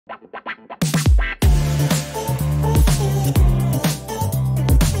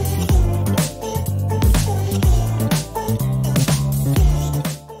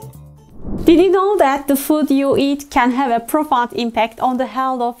Did you know that the food you eat can have a profound impact on the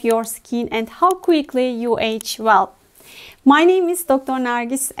health of your skin and how quickly you age well? My name is Dr.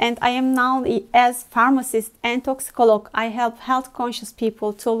 Nargis and I am now as pharmacist and toxicolog. I help health conscious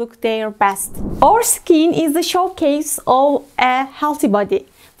people to look their best. Our skin is the showcase of a healthy body.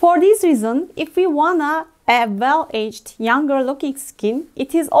 For this reason, if we wanna a well-aged, younger-looking skin,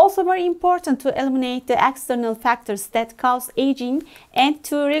 it is also very important to eliminate the external factors that cause aging and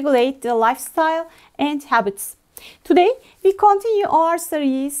to regulate the lifestyle and habits. Today, we continue our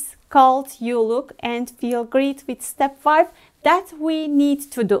series called You Look and Feel Great with Step 5 that we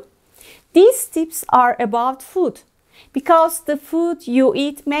need to do. These tips are about food, because the food you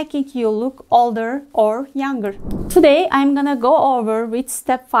eat making you look older or younger. Today I'm gonna go over with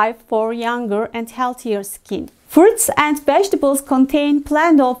step 5 for younger and healthier skin. Fruits and vegetables contain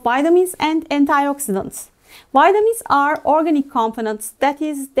plenty of vitamins and antioxidants. Vitamins are organic components, that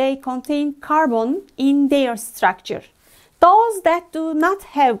is, they contain carbon in their structure. Those that do not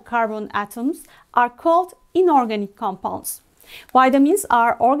have carbon atoms are called inorganic compounds. Vitamins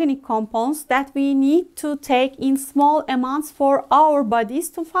are organic compounds that we need to take in small amounts for our bodies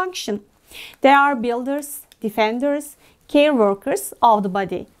to function. They are builders, defenders, care workers of the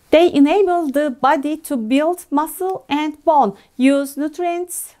body. They enable the body to build muscle and bone, use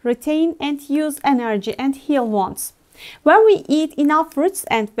nutrients, retain and use energy, and heal wounds. When we eat enough fruits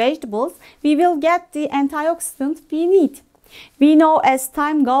and vegetables, we will get the antioxidant we need. We know as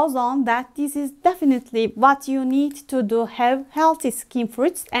time goes on that this is definitely what you need to do. Have healthy skin.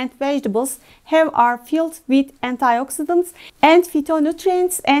 Fruits and vegetables are filled with antioxidants and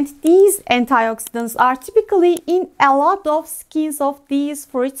phytonutrients, and these antioxidants are typically in a lot of skins of these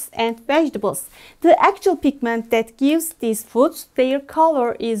fruits and vegetables. The actual pigment that gives these foods their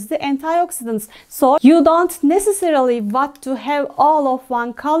color is the antioxidants. So you don't necessarily want to have all of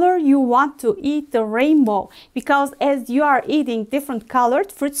one color, you want to eat the rainbow, because as you are eating different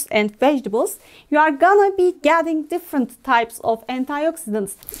colored fruits and vegetables, you are gonna be getting different types of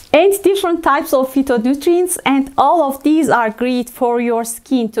antioxidants and different types of phytonutrients, and all of these are great for your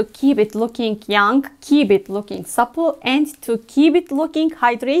skin to keep it looking young, keep it looking supple, and to keep it looking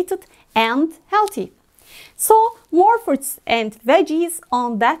hydrated and healthy. So more fruits and veggies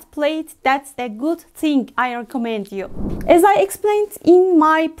on that plate, that's a good thing, I recommend you. As I explained in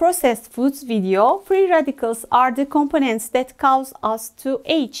my processed foods video, free radicals are the components that cause us to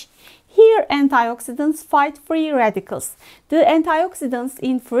age. Here, antioxidants fight free radicals. The antioxidants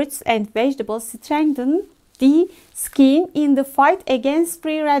in fruits and vegetables strengthen the skin in the fight against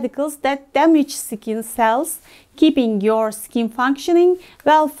free radicals that damage skin cells, keeping your skin functioning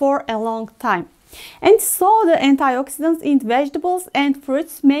well for a long time. And so the antioxidants in vegetables and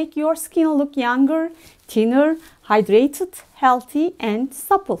fruits make your skin look younger, thinner, hydrated, healthy and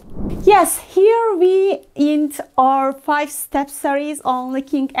supple. Yes, here we end our 5-step series on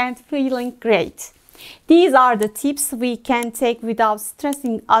looking and feeling great. These are the tips we can take without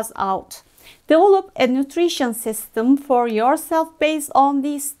stressing us out. Develop a nutrition system for yourself based on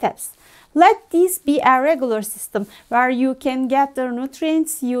these steps. Let this be a regular system where you can get the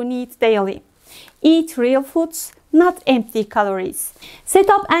nutrients you need daily. Eat real foods, not empty calories. Set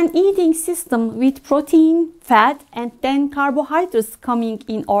up an eating system with protein, fat, and then carbohydrates coming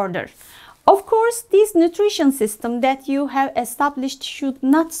in order. Of course, this nutrition system that you have established should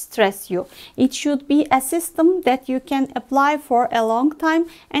not stress you. It should be a system that you can apply for a long time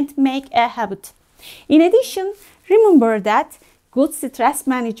and make a habit. In addition, remember that good stress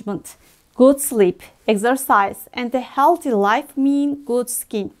management, good sleep, exercise, and a healthy life mean good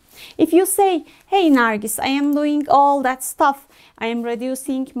skin. If you say, hey Nargis, I am doing all that stuff, I am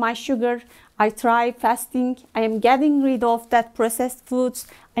reducing my sugar, I try fasting, I am getting rid of that processed foods,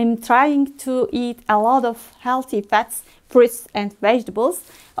 I am trying to eat a lot of healthy fats, fruits and vegetables.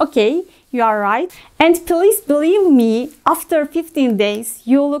 Okay, you are right. And please believe me, after 15 days,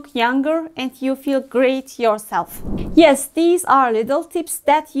 you look younger and you feel great yourself. Yes, these are little tips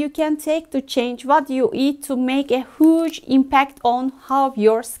that you can take to change what you eat to make a huge impact on how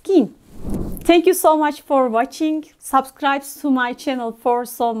your skin. Thank you so much for watching. Subscribe to my channel for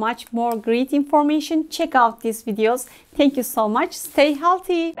so much more great information. Check out these videos. Thank you so much. Stay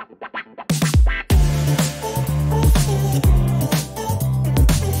healthy.